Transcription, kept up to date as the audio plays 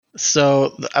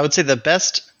So I would say the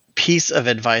best piece of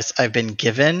advice I've been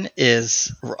given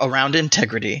is around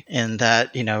integrity, in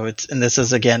that, and this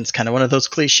is, again, it's kind of one of those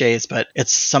cliches, but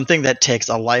it's something that takes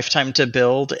a lifetime to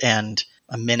build and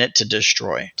a minute to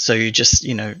destroy. So you just,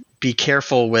 be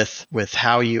careful with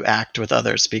how you act with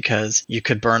others, because you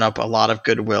could burn up a lot of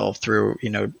goodwill through,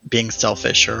 being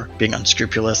selfish or being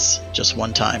unscrupulous just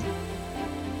one time.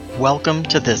 Welcome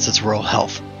to This is Rural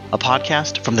Health, a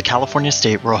podcast from the California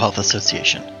State Rural Health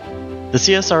Association. The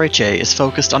CSRHA is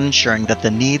focused on ensuring that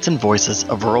the needs and voices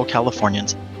of rural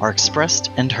Californians are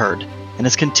expressed and heard, and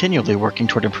is continually working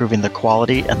toward improving the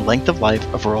quality and length of life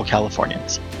of rural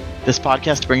Californians. This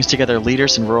podcast brings together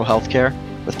leaders in rural healthcare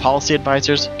with policy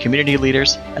advisors, community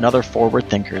leaders, and other forward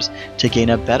thinkers to gain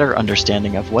a better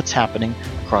understanding of what's happening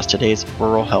across today's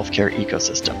rural healthcare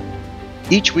ecosystem.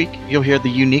 Each week, you'll hear the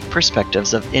unique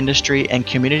perspectives of industry and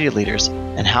community leaders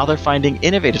and how they're finding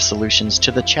innovative solutions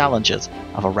to the challenges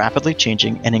of a rapidly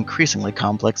changing and increasingly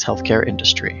complex healthcare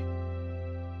industry.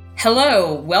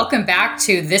 Hello, welcome back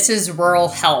to This is Rural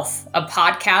Health, a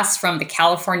podcast from the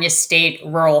California State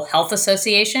Rural Health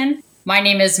Association. My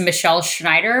name is Michelle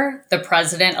Schneider, the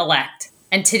president-elect.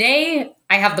 And today,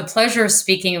 I have the pleasure of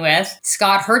speaking with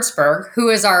Scott Hertzberg, who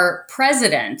is our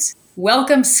president.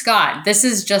 Welcome, Scott. This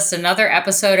is just another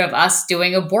episode of us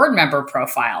doing a board member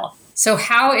profile. So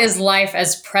how is life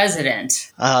as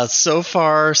president? So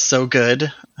far, so good.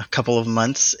 A couple of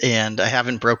months, and I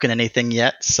haven't broken anything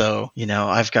yet. So,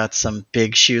 I've got some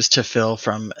big shoes to fill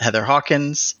from Heather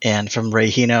Hawkins and from Ray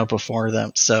Hino before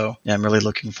them. So I'm really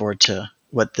looking forward to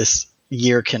what this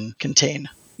year can contain.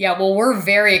 Yeah, well, we're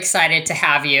very excited to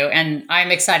have you, and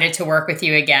I'm excited to work with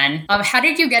you again. How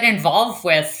did you get involved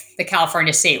with the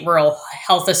California State Rural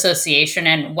Health Association,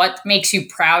 and what makes you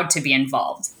proud to be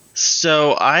involved?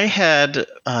 So I had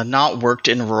not worked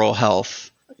in rural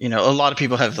health. A lot of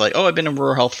people have I've been in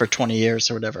rural health for 20 years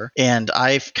or whatever. And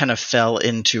I kind of fell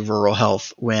into rural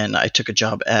health when I took a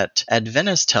job at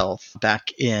Adventist Health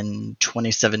back in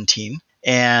 2017.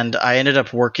 And I ended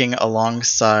up working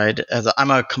alongside,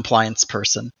 I'm a compliance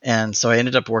person. And so I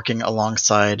ended up working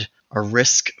alongside our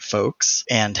risk folks,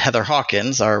 and Heather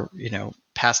Hawkins, our,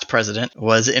 past president,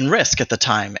 was in risk at the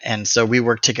time. And so we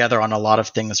worked together on a lot of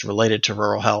things related to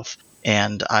rural health.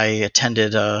 And I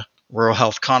attended a rural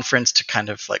health conference to kind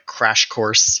of crash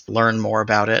course, learn more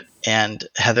about it. And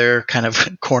Heather kind of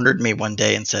cornered me one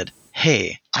day and said,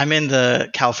 "Hey, I'm in the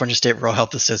California State Rural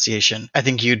Health Association. I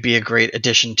think you'd be a great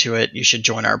addition to it. You should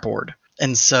join our board."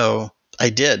 And so I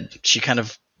did. She kind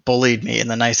of bullied me in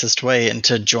the nicest way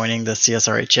into joining the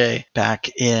CSRHA back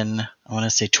in, I want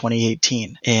to say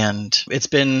 2018. And it's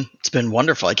been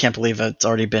wonderful. I can't believe it's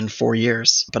already been 4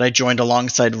 years. But I joined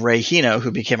alongside Ray Hino, who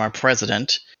became our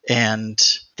president. And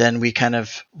then we kind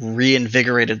of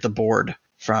reinvigorated the board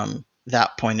from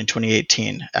that point in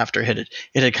 2018 after it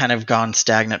had kind of gone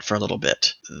stagnant for a little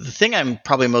bit. The thing I'm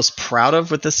probably most proud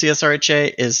of with the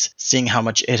CSRHA is seeing how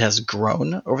much it has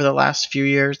grown over the last few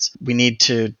years. We need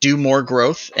to do more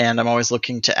growth, and I'm always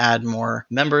looking to add more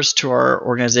members to our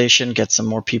organization, get some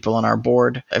more people on our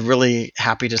board. I'm really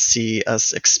happy to see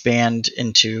us expand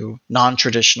into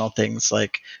non-traditional things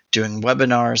like doing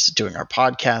webinars, doing our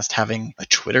podcast, having a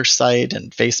Twitter site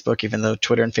and Facebook. Even though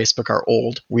Twitter and Facebook are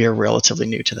old, we are relatively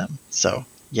new to them. So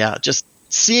yeah, just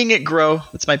seeing it grow,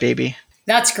 it's my baby.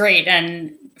 That's great.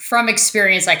 And from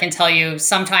experience, I can tell you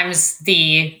sometimes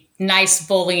the nice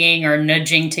bullying or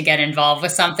nudging to get involved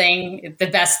with something, the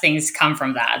best things come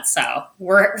from that. So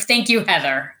thank you,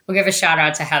 Heather. We'll give a shout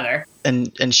out to Heather.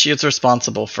 And she is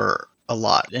responsible for a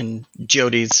lot. In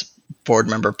Jody's board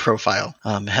member profile,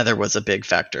 Heather was a big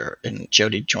factor in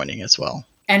Jody joining as well.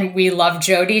 And we love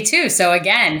Jody too. So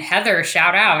again, Heather,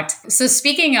 shout out. So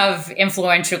speaking of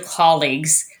influential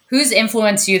colleagues, who's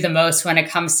influenced you the most when it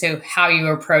comes to how you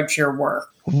approach your work?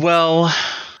 Well,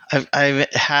 I've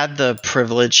had the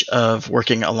privilege of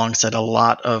working alongside a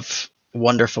lot of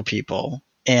wonderful people.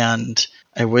 And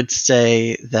I would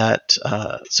say that,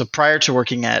 so prior to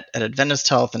working at Adventist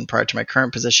Health and prior to my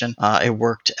current position, I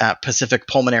worked at Pacific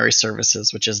Pulmonary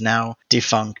Services, which is now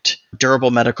defunct,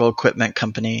 durable medical equipment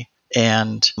company.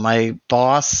 And my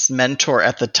boss mentor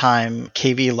at the time,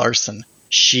 KV Larson,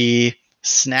 she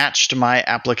snatched my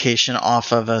application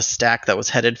off of a stack that was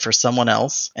headed for someone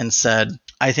else and said,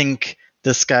 "I think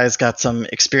this guy's got some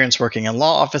experience working in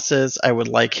law offices. I would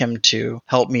like him to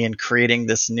help me in creating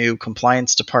this new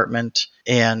compliance department."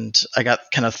 And I got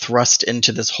kind of thrust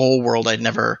into this whole world I'd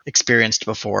never experienced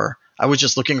before. I was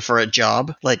just looking for a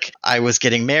job. I was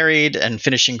getting married and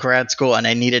finishing grad school, and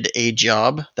I needed a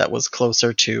job that was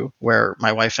closer to where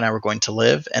my wife and I were going to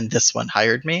live. And this one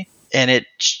hired me. And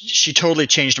she totally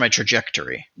changed my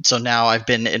trajectory. So now I've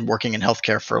been working in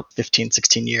healthcare for 15,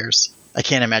 16 years. I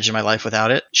can't imagine my life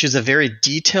without it. She's a very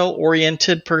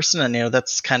detail-oriented person, and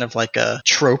that's kind of like a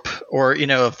trope, or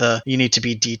of the you need to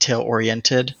be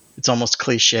detail-oriented. It's almost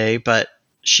cliche, but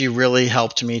she really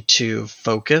helped me to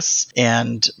focus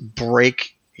and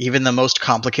break even the most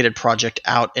complicated project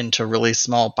out into really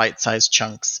small bite-sized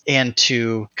chunks, and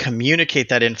to communicate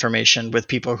that information with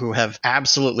people who have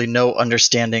absolutely no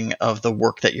understanding of the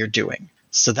work that you're doing.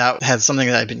 So that has something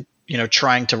that I've been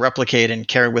trying to replicate and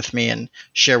carry with me and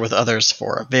share with others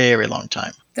for a very long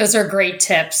time. Those are great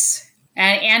tips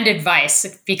and advice,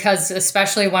 because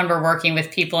especially when we're working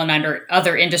with people in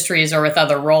other industries or with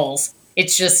other roles,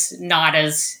 it's just not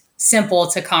as simple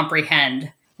to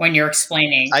comprehend when you're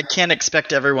explaining. I can't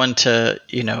expect everyone to,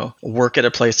 work at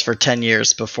a place for 10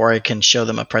 years before I can show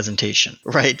them a presentation,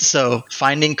 right? So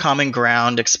finding common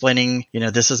ground, explaining,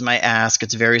 this is my ask,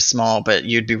 it's very small, but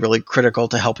you'd be really critical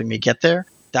to helping me get there.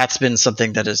 That's been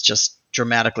something that has just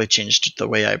dramatically changed the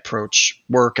way I approach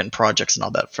work and projects and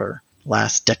all that for the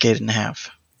last decade and a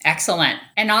half. Excellent.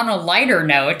 And on a lighter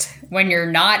note, when you're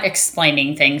not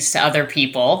explaining things to other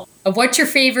people, what's your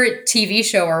favorite TV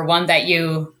show or one that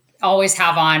you always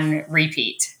have on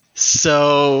repeat?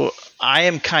 So I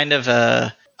am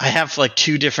I have like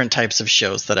two different types of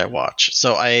shows that I watch.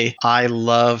 So I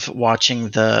love watching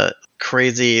the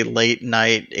crazy late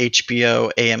night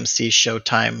HBO, AMC,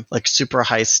 Showtime, like super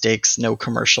high stakes, no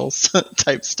commercials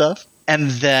type stuff. And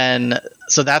then,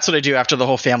 so that's what I do after the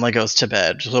whole family goes to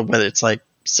bed. So whether it's like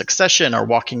Succession or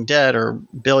Walking Dead or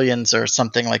Billions or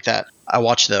something like that, I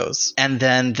watch those. And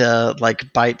then the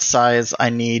like bite size,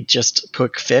 I need just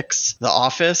quick fix, The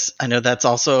Office. I know that's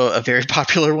also a very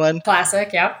popular one.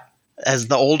 Classic, yep. As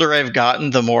the older I've gotten,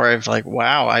 the more I've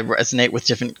wow, I resonate with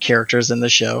different characters in the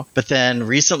show. But then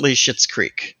recently, Schitt's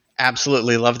Creek.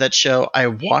 Absolutely love that show. I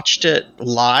watched it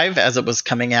live as it was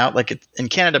coming out, like in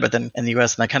Canada, but then in the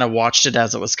US, and I kind of watched it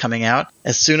as it was coming out.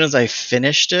 As soon as I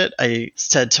finished it, I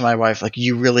said to my wife,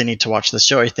 you really need to watch this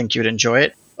show. I think you'd enjoy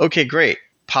it. Okay, great.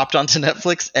 Popped onto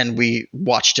Netflix and we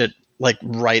watched it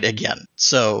right again.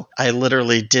 So I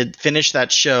literally did finish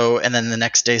that show and then the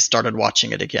next day started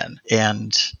watching it again.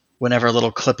 And whenever a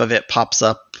little clip of it pops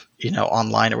up,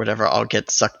 online or whatever, I'll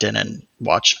get sucked in and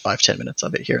watch 5-10 minutes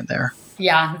of it here and there.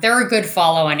 Yeah, they're a good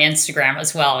follow on Instagram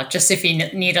as well, just if you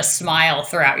need a smile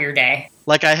throughout your day.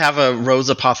 I have a Rose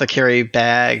Apothecary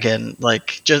bag and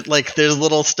there's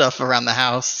little stuff around the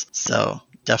house. So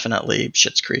definitely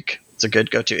Schitt's Creek. It's a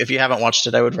good go-to. If you haven't watched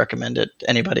it, I would recommend it to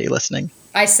anybody listening.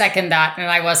 I second that, and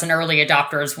I was an early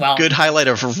adopter as well. Good highlight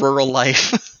of rural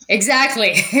life.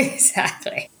 Exactly.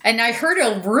 And I heard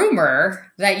a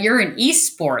rumor that you're an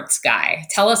esports guy.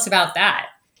 Tell us about that.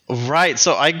 Right.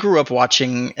 So I grew up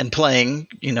watching and playing,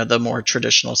 the more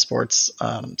traditional sports,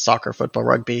 soccer, football,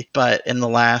 rugby. But in the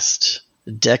last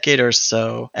decade or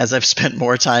so, as I've spent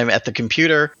more time at the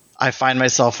computer, I find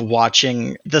myself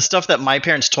watching the stuff that my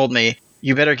parents told me,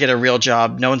 you better get a real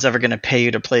job. No one's ever going to pay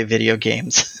you to play video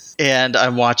games. And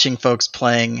I'm watching folks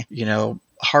playing,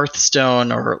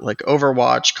 Hearthstone or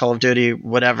Overwatch, Call of Duty,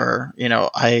 whatever,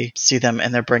 I see them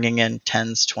and they're bringing in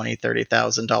 $10,000, $20,000,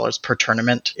 $30,000 per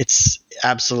tournament. It's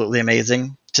absolutely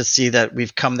amazing to see that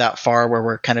we've come that far where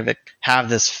we're kind of have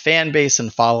this fan base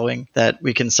and following that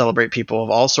we can celebrate people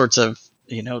of all sorts of,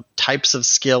 types of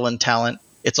skill and talent.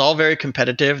 It's all very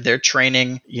competitive. They're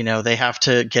training, they have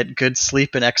to get good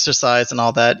sleep and exercise and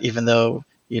all that, even though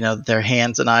their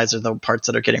hands and eyes are the parts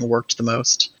that are getting worked the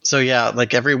most. So yeah,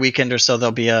 every weekend or so,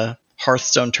 there'll be a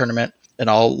Hearthstone tournament and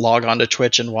I'll log on to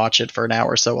Twitch and watch it for an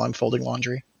hour or so while I'm folding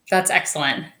laundry. That's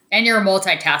excellent. And you're a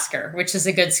multitasker, which is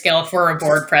a good skill for a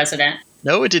board president.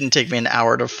 No, it didn't take me an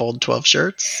hour to fold 12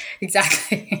 shirts.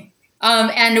 Exactly.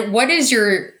 And what is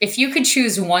if you could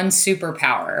choose one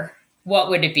superpower, what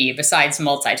would it be besides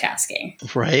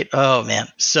multitasking? Right. Oh, man.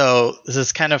 So this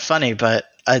is kind of funny, but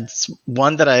it's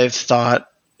one that I've thought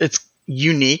it's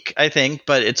unique, I think,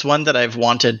 but it's one that I've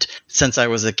wanted since I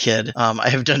was a kid. I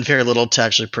have done very little to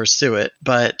actually pursue it,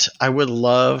 but I would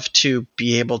love to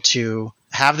be able to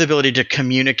have the ability to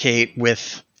communicate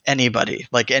with anybody,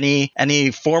 any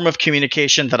form of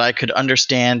communication that I could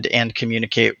understand and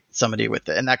communicate somebody with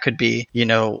it. And that could be,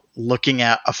 looking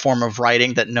at a form of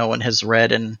writing that no one has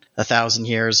read in 1,000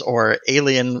 years, or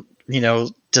alien,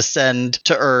 descend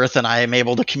to Earth and I am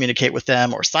able to communicate with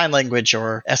them, or sign language,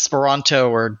 or Esperanto,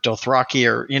 or Dothraki,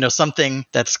 or, something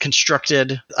that's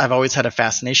constructed. I've always had a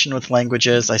fascination with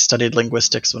languages. I studied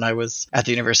linguistics when I was at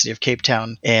the University of Cape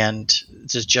Town, and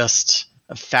it's just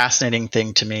a fascinating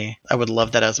thing to me. I would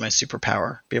love that as my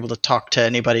superpower, be able to talk to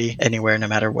anybody, anywhere, no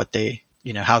matter what they,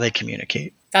 how they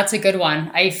communicate. That's a good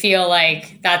one. I feel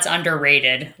like that's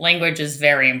underrated. Language is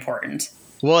very important.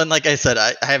 Well, and like I said,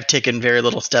 I have taken very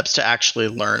little steps to actually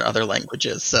learn other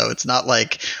languages. So it's not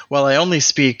like, well, I only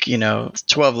speak,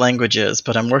 12 languages,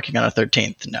 but I'm working on a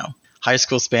 13th. No. High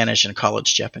school Spanish and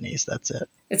college Japanese. That's it.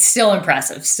 It's still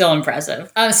impressive. Still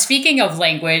impressive. Speaking of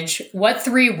language, what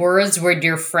 3 words would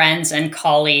your friends and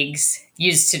colleagues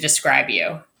use to describe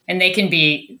you? And they can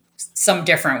be some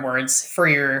different words for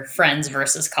your friends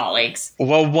versus colleagues.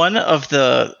 Well,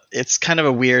 it's kind of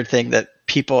a weird thing that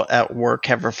people at work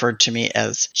have referred to me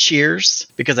as Cheers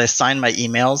because I sign my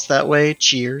emails that way,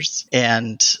 Cheers.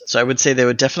 And so I would say they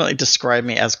would definitely describe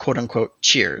me as quote unquote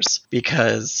Cheers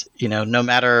because, no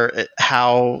matter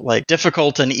how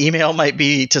difficult an email might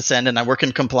be to send, and I work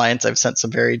in compliance, I've sent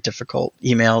some very difficult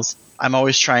emails. I'm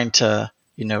always trying to,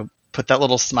 put that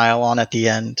little smile on at the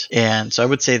end. And so I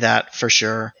would say that for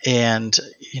sure. And,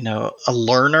 a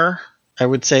learner, I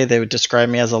would say they would describe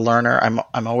me as a learner.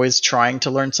 I'm always trying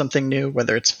to learn something new,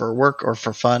 whether it's for work or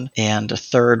for fun. And a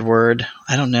third word,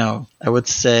 I don't know. I would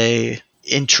say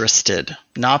interested.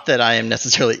 Not that I am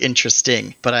necessarily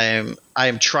interesting, but I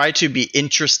am try to be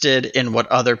interested in what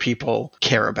other people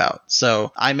care about.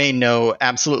 So I may know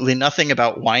absolutely nothing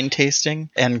about wine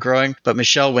tasting and growing, but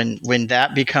Michelle, when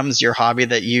that becomes your hobby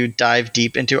that you dive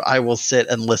deep into, I will sit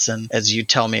and listen as you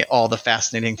tell me all the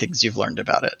fascinating things you've learned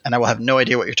about it. And I will have no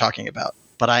idea what you're talking about,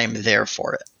 but I am there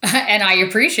for it. And I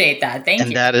appreciate that. Thank you.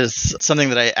 And that is something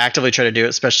that I actively try to do,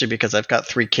 especially because I've got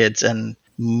 3 kids and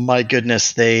my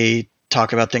goodness, they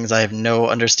talk about things I have no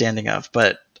understanding of,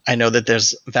 but I know that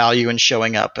there's value in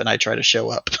showing up and I try to show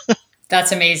up.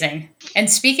 That's amazing. And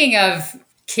speaking of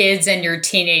kids and your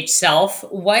teenage self,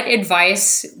 what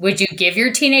advice would you give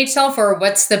your teenage self, or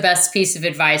what's the best piece of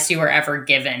advice you were ever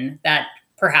given that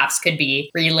perhaps could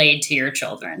be relayed to your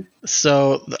children?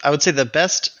 So I would say the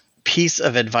best piece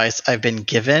of advice I've been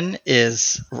given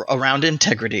is around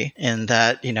integrity, in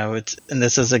that, and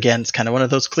this is, again, it's kind of one of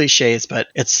those cliches, but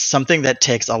it's something that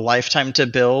takes a lifetime to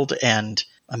build and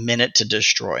a minute to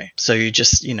destroy. So you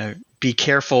just, be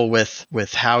careful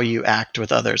with how you act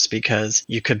with others, because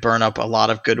you could burn up a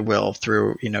lot of goodwill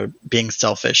through, being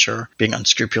selfish or being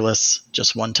unscrupulous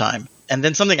just one time. And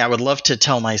then something I would love to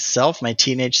tell myself, my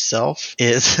teenage self,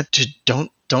 is to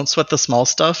don't sweat the small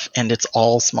stuff, and it's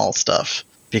all small stuff.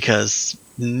 Because,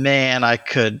 man, I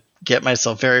could get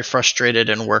myself very frustrated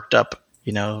and worked up.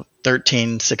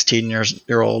 13,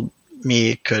 16-year-old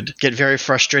me could get very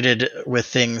frustrated with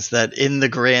things that in the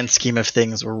grand scheme of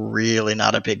things were really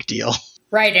not a big deal.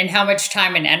 Right. And how much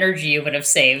time and energy you would have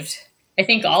saved. I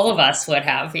think all of us would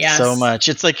have. Yes. So much.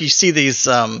 It's like you see these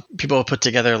people put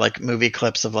together movie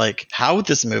clips of how would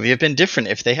this movie have been different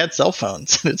if they had cell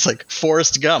phones? It's like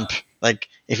Forrest Gump.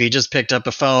 If you just picked up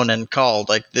a phone and called,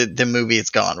 the movie is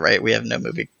gone, right? We have no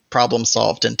movie. Problem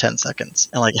solved in 10 seconds.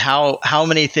 And how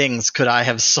many things could I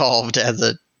have solved as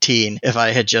a teen if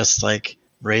I had just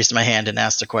raised my hand and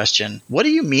asked a question? What do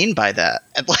you mean by that?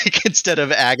 And instead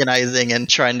of agonizing and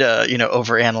trying to,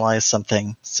 overanalyze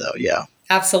something. So, yeah.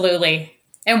 Absolutely.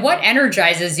 And what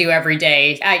energizes you every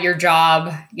day at your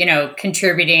job,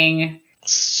 contributing?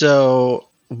 So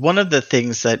one of the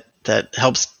things that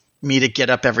helps me to get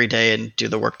up every day and do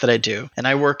the work that I do. And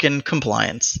I work in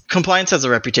compliance. Compliance has a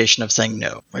reputation of saying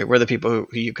no, right? We're the people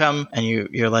who you come and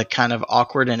you're kind of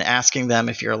awkward in asking them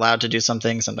if you're allowed to do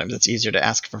something. Sometimes it's easier to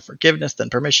ask for forgiveness than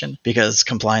permission because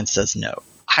compliance says no.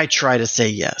 I try to say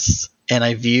yes. And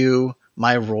I view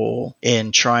my role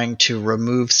in trying to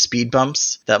remove speed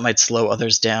bumps that might slow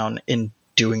others down in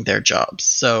doing their jobs.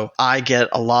 So I get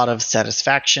a lot of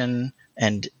satisfaction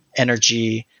and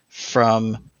energy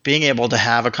from being able to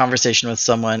have a conversation with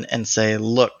someone and say,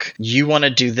 look, you want to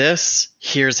do this?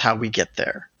 Here's how we get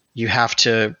there. You have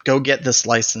to go get this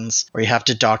license, or you have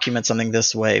to document something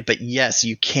this way. But yes,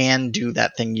 you can do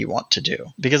that thing you want to do.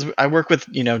 Because I work with,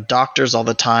 doctors all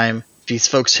the time, these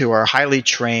folks who are highly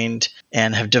trained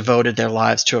and have devoted their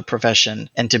lives to a profession,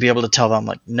 and to be able to tell them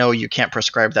no, you can't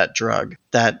prescribe that drug,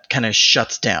 that kind of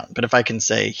shuts down. But if I can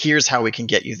say, here's how we can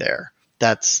get you there,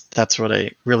 that's what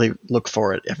I really look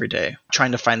for it every day,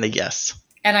 trying to find the yes.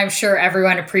 And I'm sure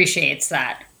everyone appreciates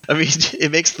that. I mean,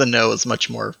 it makes the no's much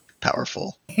more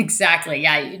powerful. Exactly.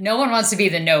 Yeah. No one wants to be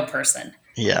the no person.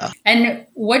 Yeah. And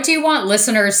what do you want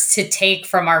listeners to take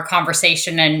from our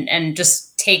conversation and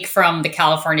just take from the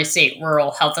California State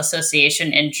Rural Health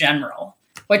Association in general?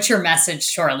 What's your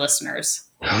message to our listeners?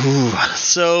 Ooh,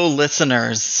 so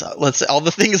listeners, all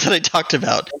the things that I talked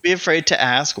about. Don't be afraid to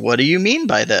ask, what do you mean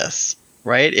by this?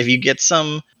 Right? If you get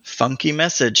some funky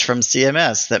message from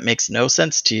CMS that makes no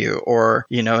sense to you, or,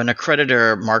 an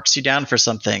accreditor marks you down for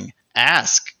something,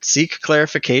 ask, seek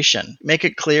clarification, make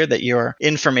it clear that you're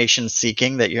information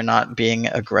seeking, that you're not being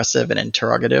aggressive and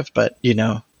interrogative, but,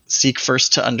 seek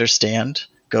first to understand,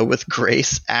 go with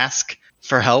grace, ask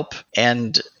for help.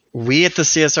 And we at the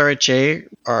CSRHA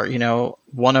are,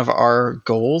 one of our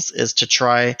goals is to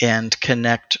try and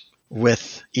connect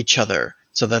with each other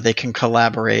so that they can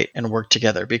collaborate and work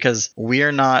together, because we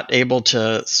are not able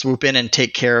to swoop in and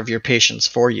take care of your patients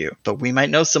for you, but we might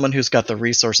know someone who's got the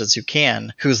resources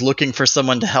who's looking for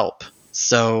someone to help.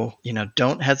 So,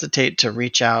 don't hesitate to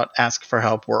reach out, ask for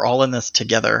help. We're all in this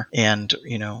together. And,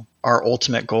 our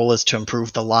ultimate goal is to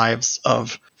improve the lives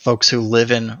of folks who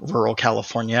live in rural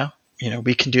California.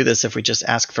 We can do this if we just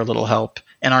ask for a little help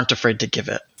and aren't afraid to give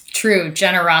it. True.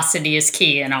 Generosity is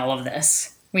key in all of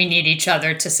this. We need each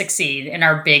other to succeed in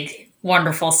our big,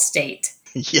 wonderful state.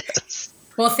 Yes.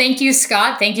 Well, thank you,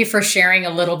 Scott. Thank you for sharing a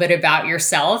little bit about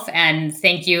yourself. And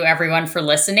thank you, everyone, for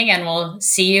listening. And we'll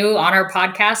see you on our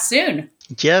podcast soon.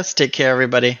 Yes. Take care,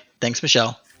 everybody. Thanks,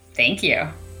 Michelle. Thank you.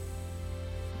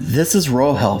 This is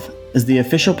Rural Health is the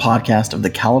official podcast of the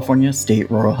California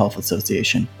State Rural Health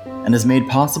Association and is made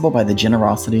possible by the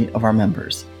generosity of our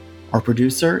members. Our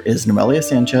producer is Noelia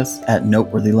Sanchez at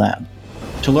Noteworthy Lab.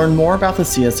 To learn more about the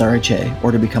CSRHA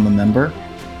or to become a member,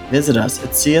 visit us at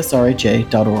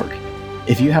csrha.org.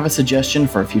 If you have a suggestion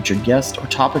for a future guest or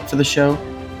topic for the show,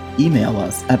 email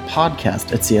us at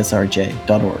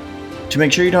podcast@csrha.org. To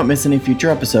make sure you don't miss any future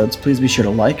episodes, please be sure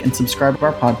to like and subscribe to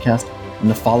our podcast and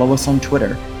to follow us on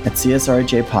Twitter at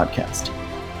CSRHA Podcast.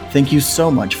 Thank you so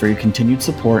much for your continued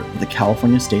support of the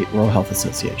California State Rural Health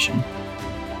Association.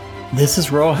 This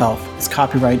is Rural Health is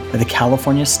copyright by the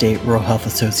California State Rural Health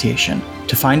Association.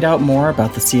 To find out more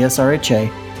about the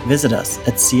CSRHA, visit us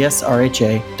at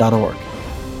csrha.org.